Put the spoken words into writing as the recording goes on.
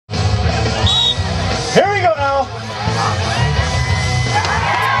Here we go now.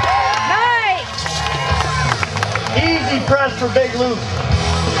 Nice. Easy press for Big Luke.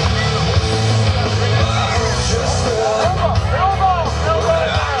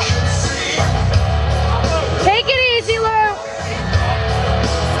 Take it easy, Luke.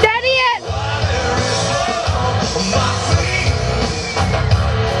 Steady it.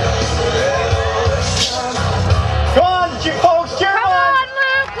 Go on, folks, cheer Come on. on,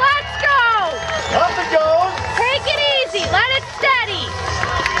 Luke. Let's go. Up it goes. Take it easy. Let it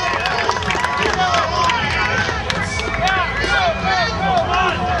steady.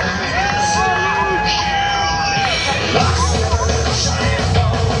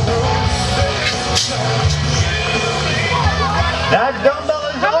 That dumbbell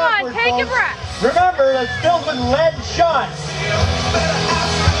is Come on, awkward, take a folks. breath. Remember, it's filled with lead shots.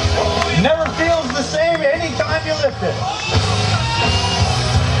 Never feels the same anytime you lift it.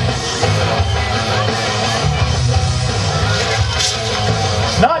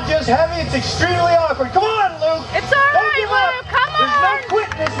 Not just heavy, it's extremely awkward. Come on, Luke. It's all Don't right, give up. Luke. Come There's no on.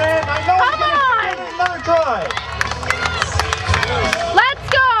 quitting this, man. I know Come he's going to give it another try. Let's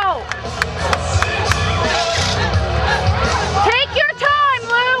go. Take your time,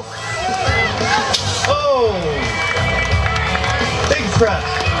 Luke. Oh. Big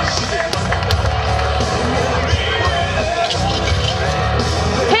press.